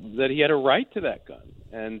 that he had a right to that gun.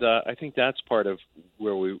 And I think that's part of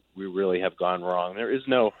where we really have gone wrong. There is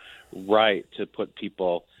no right to put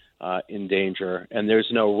people in danger, and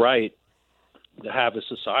there's no right to have a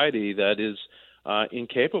society that is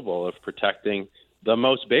incapable of protecting the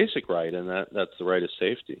most basic right, and that's the right of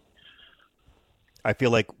safety. I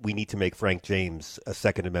feel like we need to make Frank James a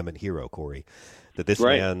Second Amendment hero, Corey. That this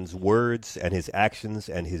man's words and his actions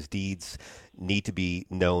and his deeds need to be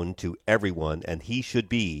known to everyone, and he should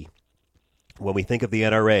be, when we think of the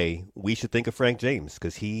NRA, we should think of Frank James,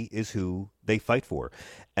 because he is who they fight for.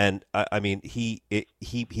 And, he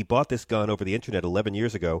bought this gun over the internet 11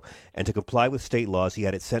 years ago, and to comply with state laws, he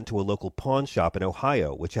had it sent to a local pawn shop in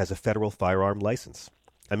Ohio, which has a federal firearm license.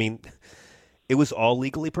 I mean, it was all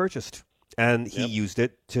legally purchased, and he used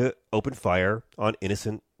it to open fire on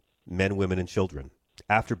innocent men, women, and children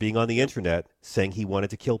after being on the internet saying he wanted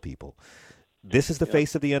to kill people. This is the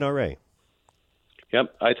face of the NRA.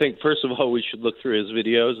 Yep. I think, first of all, we should look through his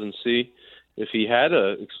videos and see if he had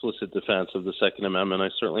an explicit defense of the Second Amendment. I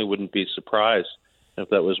certainly wouldn't be surprised if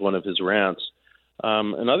that was one of his rants.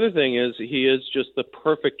 Another thing is he is just the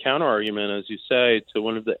perfect counterargument, as you say, to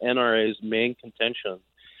one of the NRA's main contention.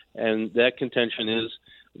 And that contention is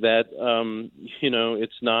that,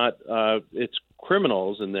 it's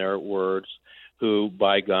criminals, in their words, who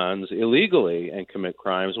buy guns illegally and commit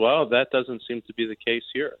crimes. Well, that doesn't seem to be the case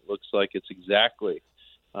here. It looks like it's exactly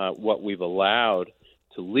what we've allowed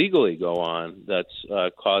to legally go on that's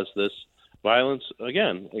caused this violence,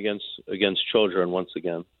 again, against children once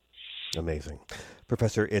again. Amazing.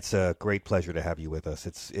 Professor, it's a great pleasure to have you with us.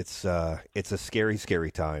 It's a scary, scary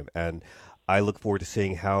time, and I look forward to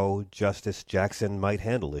seeing how Justice Jackson might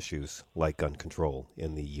handle issues like gun control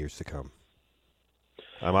in the years to come.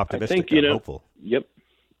 I'm optimistic. I'm hopeful. Yep.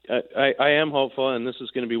 I am hopeful, and this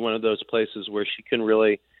is going to be one of those places where she can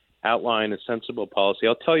really outline a sensible policy.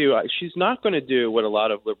 I'll tell you, she's not going to do what a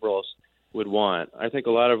lot of liberals would want. I think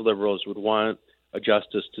a lot of liberals would want a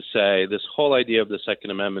justice to say this whole idea of the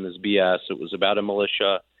Second Amendment is BS. It was about a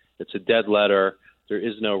militia. It's a dead letter. There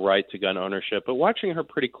is no right to gun ownership. But watching her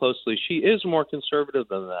pretty closely, she is more conservative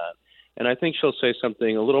than that. And I think she'll say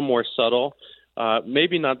something a little more subtle.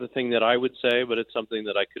 Maybe not the thing that I would say, but it's something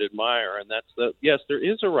that I could admire. And that's that, yes, there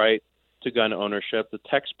is a right to gun ownership. The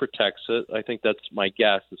text protects it. I think that's my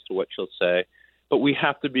guess as to what she'll say. But we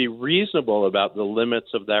have to be reasonable about the limits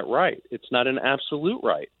of that right. It's not an absolute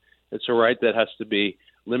right. It's a right that has to be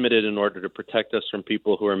limited in order to protect us from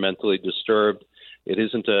people who are mentally disturbed. It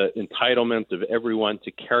isn't an entitlement of everyone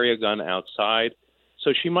to carry a gun outside.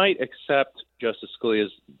 So she might accept Justice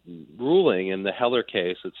Scalia's ruling in the Heller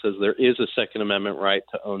case that says there is a Second Amendment right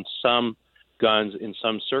to own some guns in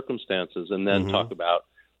some circumstances, and then talk about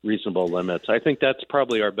reasonable limits. I think that's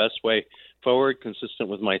probably our best way forward, consistent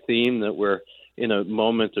with my theme that we're in a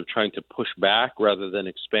moment of trying to push back rather than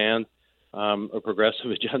expand a progressive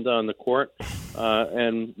agenda on the court.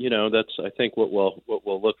 And, that's, I think, what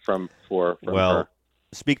we'll look from her.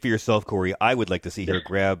 Speak for yourself, Corey. I would like to see her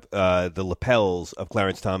grab the lapels of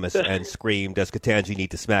Clarence Thomas and scream, "Does Ketanji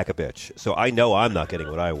need to smack a bitch?" So I know I'm not getting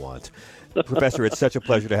what I want. Professor, it's such a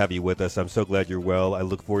pleasure to have you with us. I'm so glad you're well. I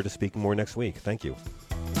look forward to speaking more next week. Thank you.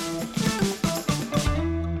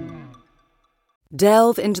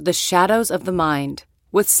 Delve into the shadows of the mind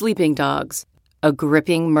with Sleeping Dogs, a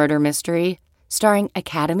gripping murder mystery starring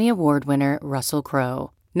Academy Award winner Russell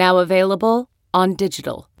Crowe. Now available on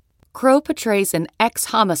digital. Crowe portrays an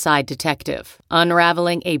ex-homicide detective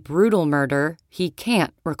unraveling a brutal murder he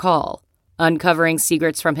can't recall. Uncovering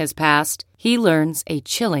secrets from his past, he learns a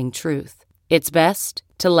chilling truth. It's best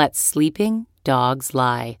to let sleeping dogs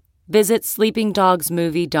lie. Visit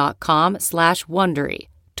sleepingdogsmovie.com/Wondery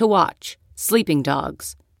to watch Sleeping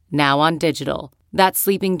Dogs, now on digital. That's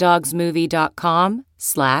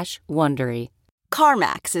sleepingdogsmovie.com/Wondery.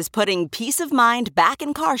 CarMax is putting peace of mind back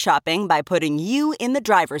in car shopping by putting you in the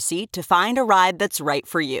driver's seat to find a ride that's right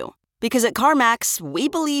for you. Because at CarMax, we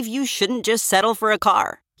believe you shouldn't just settle for a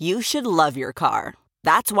car. You should love your car.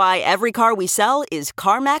 That's why every car we sell is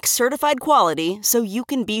CarMax certified quality, so you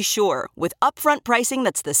can be sure with upfront pricing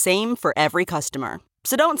that's the same for every customer.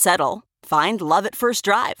 So don't settle. Find love at first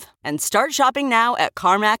drive and start shopping now at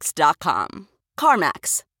CarMax.com.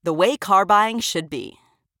 CarMax, the way car buying should be.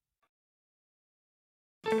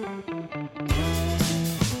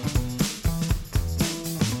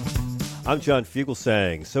 I'm John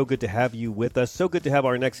Fugelsang. So good to have you with us. So good to have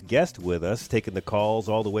our next guest with us, taking the calls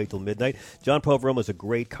all the way till midnight. John Poveromo is a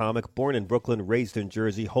great comic, born in Brooklyn, raised in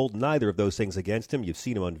Jersey. Hold neither of those things against him. You've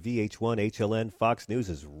seen him on VH1, HLN, Fox News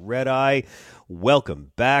as Red Eye.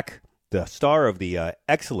 Welcome back, the star of the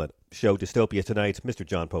excellent show Dystopia Tonight, Mr.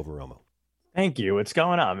 John Poveromo. Thank you. What's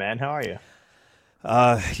going on, man? How are you?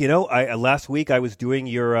 Last week I was doing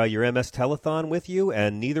your MS telethon with you,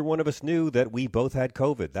 and neither one of us knew that we both had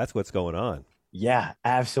COVID. That's what's going on. Yeah,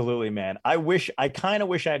 absolutely, man. I kind of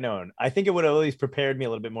wish I'd known. I think it would have at least prepared me a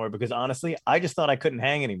little bit more, because honestly, I just thought I couldn't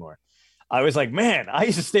hang anymore. I was like, man, I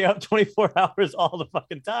used to stay up 24 hours all the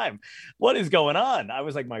fucking time. What is going on? I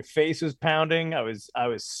was like, my face was pounding. I was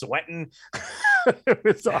sweating. It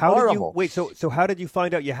was horrible. So how did you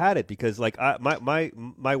find out you had it? Because like my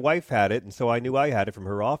wife had it, and so I knew I had it from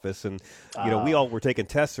her office, and we all were taking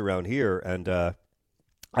tests around here, and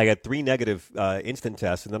I got 3 negative instant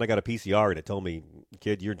tests, and then I got a PCR, and it told me,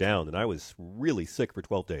 kid, you're down, and I was really sick for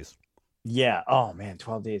 12 days. Yeah. Oh man,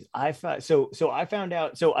 12 days. I found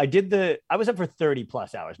out. So I was up for 30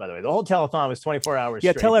 plus hours, by the way. The whole telethon was 24 hours.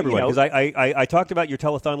 Yeah. Straight, Tell everyone, because I talked about your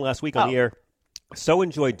telethon last week on the air. So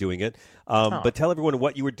enjoyed doing it. But tell everyone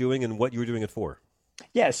what you were doing and what you were doing it for.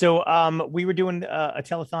 Yeah. So we were doing a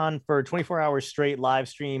telethon for 24 hours straight live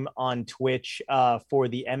stream on Twitch for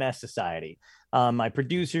the MS Society. My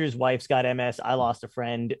producer's wife's got MS. I lost a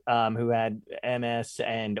friend who had MS,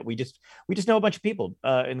 and we just know a bunch of people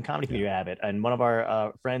in the comedy community who have it. And one of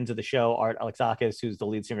our friends of the show, Art Alexakis, who's the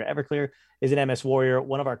lead singer of Everclear, is an MS warrior.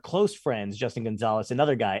 One of our close friends, Justin Gonzalez,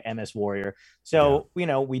 another guy, MS warrior. So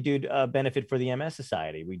we did benefit for the MS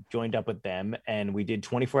Society. We joined up with them, and we did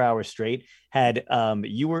 24 hours straight. Had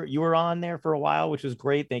you were on there for a while, which was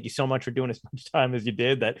great. Thank you so much for doing as much time as you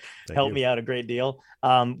did. That helped me out a great deal.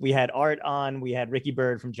 We had Art on. We had Ricky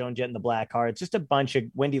Bird from Joan Jett and the Blackhearts. Just a bunch of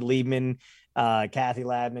Wendy Liebman, Kathy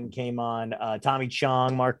Ladman came on. Tommy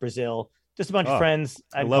Chong, Mark Brazil. Just a bunch of friends.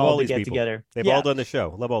 I love all these people. Together. They've all done the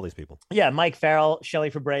show. Love all these people. Yeah, Mike Farrell, Shelley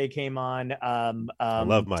Fabre came on.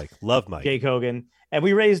 Love Mike. Jake Hogan, and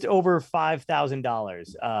we raised over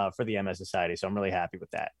 $5,000 for the MS Society. So I'm really happy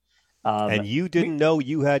with that. And you didn't know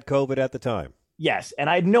you had COVID at the time? Yes, and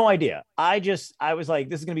I had no idea. I was like,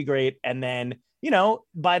 this is gonna be great. And then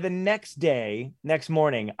by the next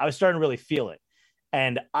morning, I was starting to really feel it.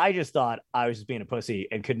 And I just thought I was just being a pussy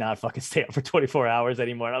and could not fucking stay up for 24 hours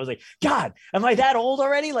anymore. And I was like, God, am I that old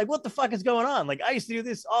already? Like, what the fuck is going on? Like, I used to do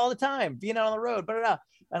this all the time, being out on the road, blah, blah, blah.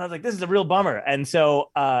 And I was like, this is a real bummer. And so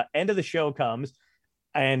end of the show comes,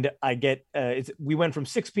 and I get, we went from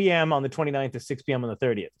 6 p.m. on the 29th to 6 p.m. on the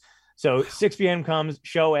 30th. So 6 p.m. comes,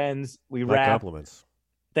 show ends, we wrap. Compliments.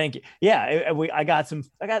 Thank you. Yeah, I got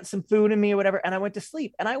some food in me or whatever, and I went to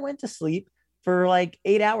sleep. And I went to sleep for like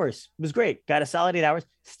 8 hours. It was great. Got a solid 8 hours.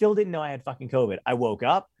 Still didn't know I had fucking COVID. I woke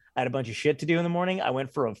up. I had a bunch of shit to do in the morning. I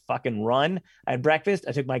went for a fucking run. I had breakfast.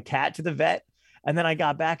 I took my cat to the vet. And then I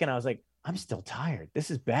got back and I was like, I'm still tired.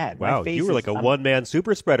 This is bad. Wow, you were like a one-man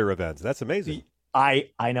super spreader event. That's amazing. I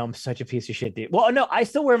know I'm such a piece of shit, dude. Well, no, I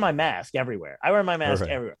still wear my mask everywhere. I wear my mask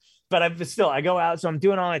everywhere. But I go out, so I'm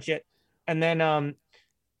doing all that shit. And then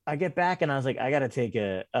I get back and I was like, I got to take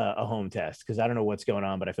a home test because I don't know what's going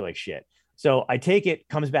on, but I feel like shit. So I take it,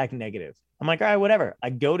 comes back negative. I'm like, all right, whatever. I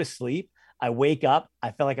go to sleep. I wake up. I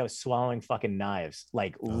felt like I was swallowing fucking knives,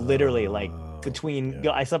 like literally,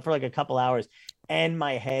 I slept for like a couple hours, and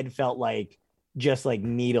my head felt like just like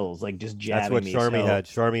needles, like just jabbing That's what me. Charmy had.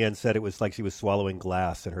 Charmy said it was like she was swallowing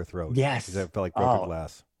glass in her throat. Yes. It felt like broken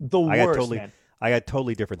glass. The worst, man. I had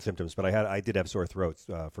totally different symptoms, but I did have sore throats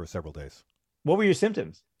for several days. What were your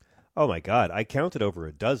symptoms? Oh, my God. I counted over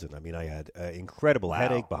a dozen. I mean, I had incredible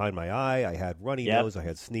headache behind my eye. I had runny nose. I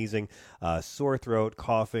had sneezing, sore throat,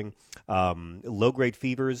 coughing, low-grade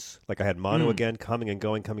fevers. Like I had mono again, coming and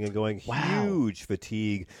going. Wow. Huge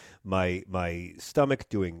fatigue. My stomach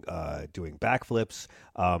doing backflips.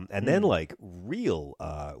 And then like real,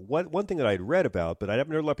 one thing that I'd read about, but I've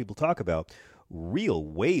never heard a lot of people talk about, real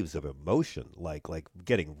waves of emotion, like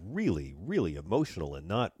getting really, really emotional and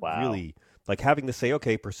not really... Like having to say,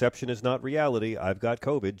 okay, perception is not reality. I've got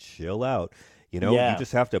COVID. Chill out. You know, you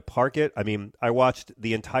just have to park it. I mean, I watched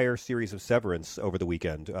the entire series of Severance over the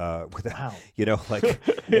weekend. You know, like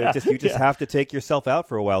you just have to take yourself out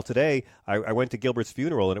for a while. Today, I went to Gilbert's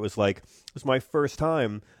funeral, and it was my first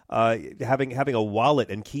time having a wallet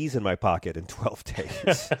and keys in my pocket in 12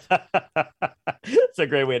 days. It's a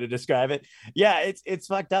great way to describe it. Yeah, it's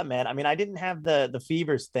fucked up, man. I mean, I didn't have the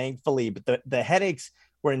fevers, thankfully, but the headaches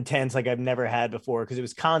were intense like I've never had before because it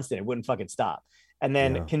was constant. It wouldn't fucking stop. And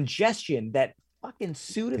then congestion, that fucking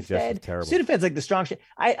Sudafed. Sudafed's like the strong shit.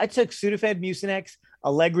 I took Sudafed, Mucinex,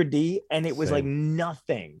 Allegra D, and it was like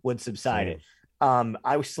nothing would subside it.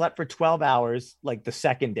 I slept for 12 hours like the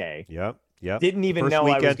second day. Yep. Didn't even know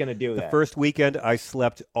I was going to do that. The first weekend, I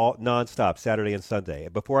slept all nonstop, Saturday and Sunday.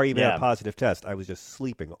 Before I even had a positive test, I was just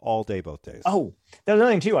sleeping all day, both days. Oh, that was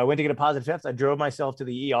another thing too. I went to get a positive test. I drove myself to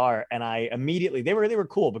the ER, and I immediately they were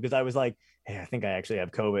cool because I was like, "Hey, I think I actually have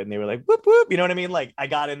COVID," and they were like, "Whoop whoop," you know what I mean? Like I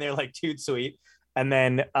got in there like toot sweet, and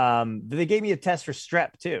then they gave me a test for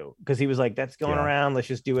strep too because he was like, "That's going around. Let's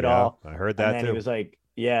just do it all." I heard that and then too. He was like.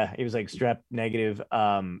 Yeah, he was like strep negative.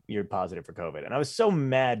 You're positive for COVID, and I was so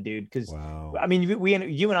mad, dude. Because I mean,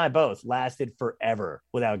 you and I both lasted forever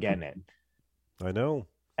without getting it. I know,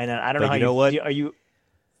 and I don't know how you know what? Are you?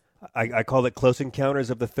 I call it close encounters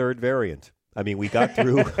of the third variant. I mean, we got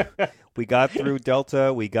through,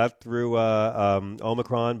 Delta, we got through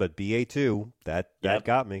Omicron, but BA2 that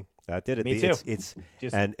got me. That did it. Me too.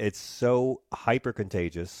 And it's so hyper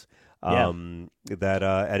contagious that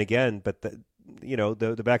and again, but.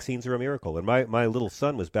 The vaccines are a miracle. And my little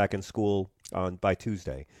son was back in school by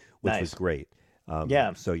Tuesday, which was great. But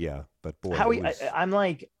boy,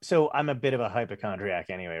 I'm a bit of a hypochondriac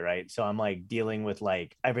anyway, right? So I'm like dealing with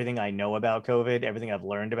like everything I know about COVID, everything I've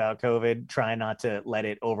learned about COVID, trying not to let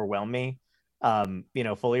it overwhelm me,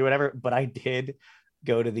 fully or whatever. But I did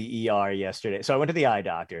go to the ER yesterday. So I went to the eye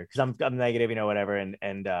doctor because I'm negative, whatever. And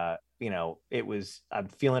I'm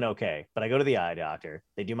feeling okay, but I go to the eye doctor,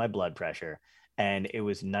 they do my blood pressure and it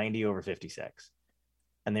was 90/56.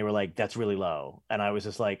 And they were like, that's really low. And I was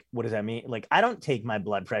just like, what does that mean? Like, I don't take my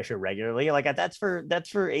blood pressure regularly. Like that's for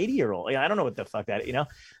 80-year-old. I don't know what the fuck that,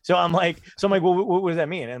 So I'm like, well, what does that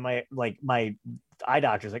mean? And my eye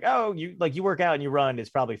doctor's like, oh, you work out and you run,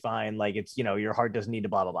 it's probably fine. Like it's, your heart doesn't need to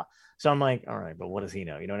blah, blah, blah. So I'm like, all right, but what does he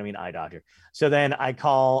know? You know what I mean? Eye doctor. So then I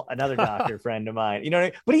call another doctor friend of mine,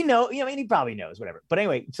 but he probably knows whatever. But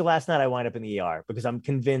anyway, so last night I wind up in the ER because I'm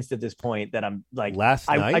convinced at this point that I'm like last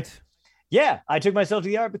night. I took myself to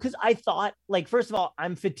the ER because I thought, like, first of all,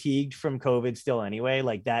 I'm fatigued from COVID still anyway.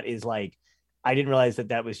 Like that is like, I didn't realize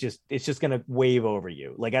that was it's just going to wave over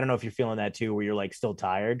you. Like, I don't know if you're feeling that too, where you're like still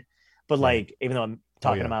tired, but like, even though I'm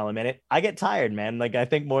talking a mile a minute, I get tired, man. Like I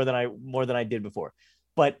think more than I did before,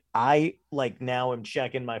 but I like now I'm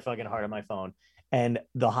checking my fucking heart on my phone and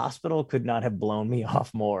the hospital could not have blown me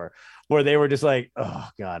off more, where they were just like, oh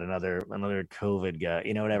God, another COVID guy,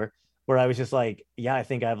 whatever. Where I was just like, yeah, I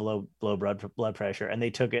think I have low blood pressure. And they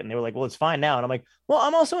took it and they were like, well, it's fine now. And I'm like, well,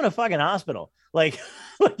 I'm also in a fucking hospital. Like,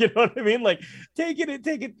 you know what I mean? Like take it,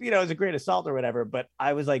 as a great assault or whatever. But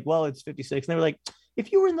I was like, well, it's 56. And they were like,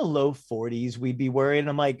 if you were in the low 40s, we'd be worried. And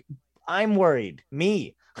I'm like, I'm worried.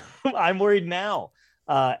 I'm worried now.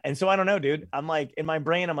 And so I don't know, dude. I'm like, in my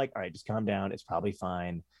brain, I'm like, all right, just calm down. It's probably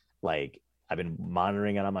fine. Like, I've been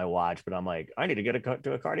monitoring it on my watch, but I'm like, I need to get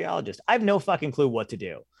to a cardiologist. I have no fucking clue what to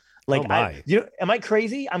do. Like, am I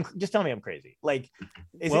crazy? Just tell me I'm crazy. Like,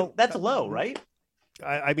 that's low, right?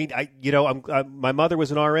 My mother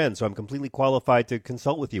was an RN, so I'm completely qualified to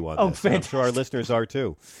consult with you on this. Fantastic. I'm sure our listeners are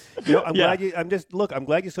too. I'm glad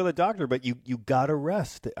you saw the doctor, but you got to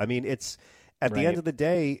rest. I mean, it's at the end of the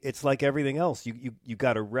day, it's like everything else. You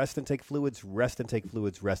got to rest and take fluids, rest and take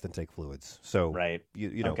fluids, rest and take fluids. So,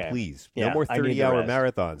 please, no more 30-hour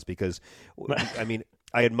marathons because, I mean.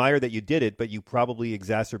 I admire that you did it, but you probably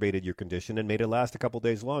exacerbated your condition and made it last a couple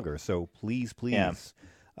days longer. So please,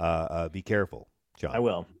 be careful, John. I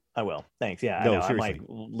will. I will. Thanks. Yeah, no, I know. seriously. I'm like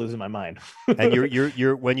losing my mind. And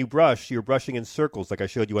you're when you brush, you're brushing in circles, like I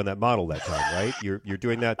showed you on that model that time, right? You're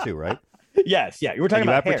doing that too, right? Yes. Yeah. You were talking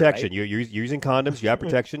about hair, protection. Right? You're using condoms. You have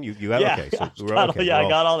protection. You have okay. So we're okay. I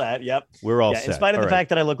got all that. Yep. We're all set. In spite of the fact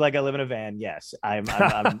that I look like I live in a van, yes, I'm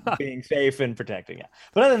being safe and protecting. Yeah.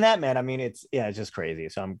 But other than that, man, I mean, it's just crazy.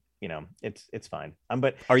 So I'm, it's fine.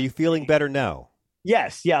 But are you feeling better now?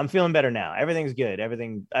 Yes. Yeah, I'm feeling better now. Everything's good.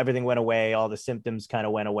 Everything went away. All the symptoms kind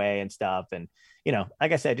of went away and stuff. And,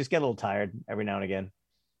 like I said, just get a little tired every now and again.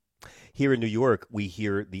 Here in New York, we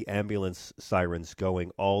hear the ambulance sirens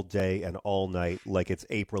going all day and all night like it's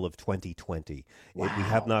April of 2020. Wow. We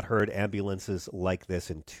have not heard ambulances like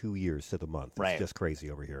this in 2 years to the month. Right. It's just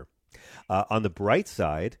crazy over here. On the bright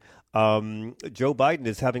side, Joe Biden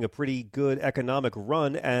is having a pretty good economic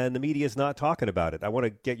run, and the media is not talking about it. I want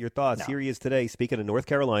to get your thoughts. No. Here he is today, speaking of North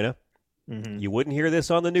Carolina. Mm-hmm. You wouldn't hear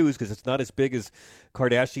this on the news because it's not as big as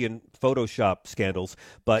Kardashian Photoshop scandals.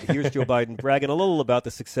 But here's Joe Biden bragging a little about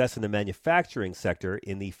the success in the manufacturing sector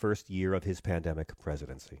in the first year of his pandemic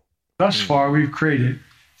presidency. Thus far, we've created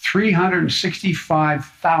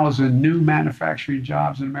 365,000 new manufacturing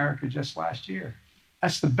jobs in America just last year.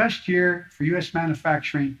 That's the best year for U.S.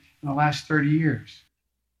 manufacturing in the last 30 years.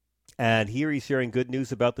 And here he's sharing good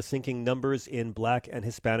news about the sinking numbers in Black and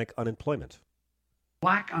Hispanic unemployment.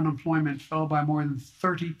 Black unemployment fell by more than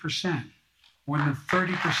 30%. More than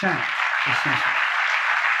 30%.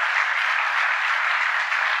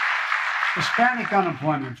 Hispanic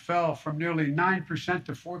unemployment fell from nearly 9%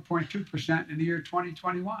 to 4.2% in the year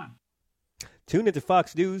 2021. Tune into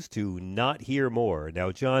Fox News to not hear more.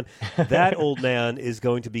 Now, John, that old man is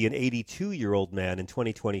going to be an 82-year-old man in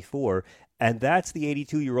 2024, and that's the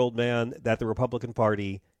 82-year-old man that the Republican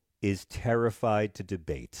Party is terrified to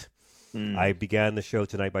debate. I began the show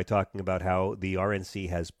tonight by talking about how the RNC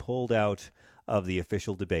has pulled out of the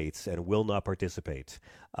official debates and will not participate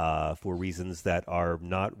for reasons that are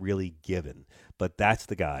not really given. But that's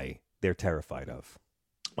the guy they're terrified of.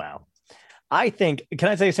 Wow. I think, can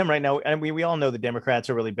I tell you something right now? And we all know the Democrats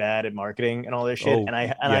are really bad at marketing and all this shit.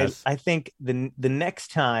 Yes. I think the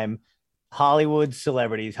next time Hollywood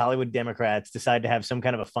celebrities, Hollywood Democrats decide to have some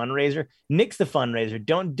kind of a fundraiser, nix the fundraiser.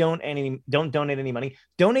 Don't donate any money.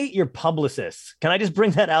 Donate your publicists. Can I just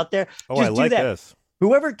bring that out there? Oh, just I like this.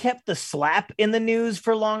 Whoever kept the slap in the news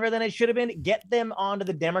for longer than it should have been, get them onto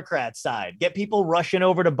the Democrat side. Get people rushing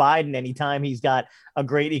over to Biden anytime he's got a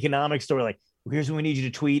great economic story. Like, here's what we need you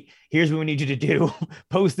to tweet. Here's what we need you to do.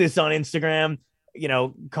 Post this on Instagram.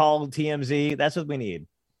 Call TMZ. That's what we need.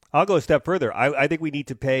 I'll go a step further. I think we need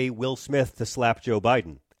to pay Will Smith to slap Joe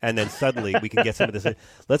Biden. And then suddenly we can get some of this.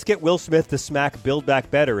 Let's get Will Smith to smack Build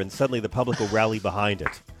Back Better, and suddenly the public will rally behind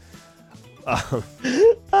it. I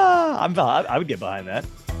would get behind that.